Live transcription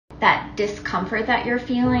that discomfort that you're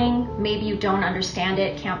feeling, maybe you don't understand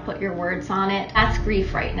it, can't put your words on it, that's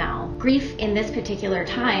grief right now. Grief in this particular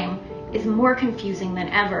time is more confusing than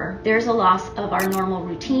ever. There's a loss of our normal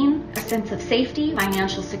routine, a sense of safety,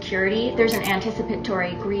 financial security. There's an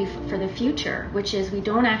anticipatory grief for the future, which is we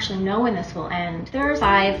don't actually know when this will end. There are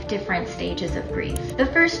 5 different stages of grief. The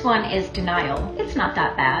first one is denial. It's not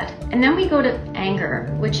that bad. And then we go to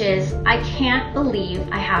anger, which is I can't believe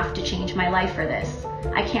I have to change my life for this.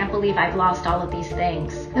 I can't believe I've lost all of these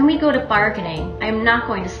things. Then we go to bargaining. I'm not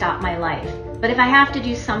going to stop my life. But if I have to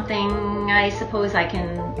do something, I suppose I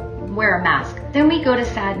can wear a mask. Then we go to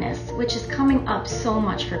sadness, which is coming up so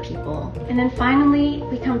much for people. And then finally,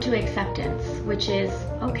 we come to acceptance, which is,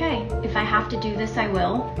 okay, if I have to do this, I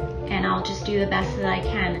will, and I'll just do the best that I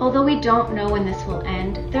can. Although we don't know when this will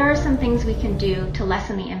end, there are some things we can do to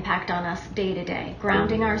lessen the impact on us day to day.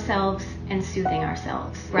 Grounding ourselves and soothing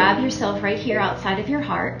ourselves. Grab yourself right here outside of your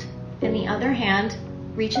heart, and the other hand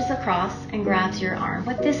reaches across and grabs your arm.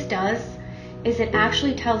 What this does is it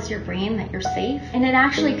actually tells your brain that you're safe, and it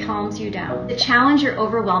actually calms you down. To challenge your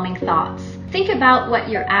overwhelming thoughts, think about what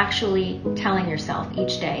you're actually telling yourself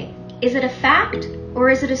each day. Is it a fact,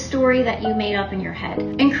 or is it a story that you made up in your head?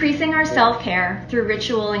 Increasing our self-care through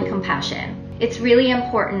ritual and compassion. It's really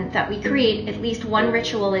important that we create at least 1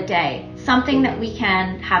 ritual a day, something that we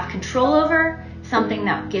can have control over, something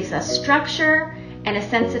that gives us structure, and a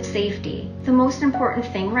sense of safety. The most important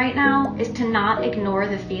thing right now is to not ignore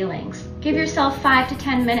the feelings. Give yourself 5 to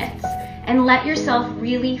 10 minutes and let yourself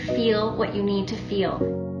really feel what you need to feel.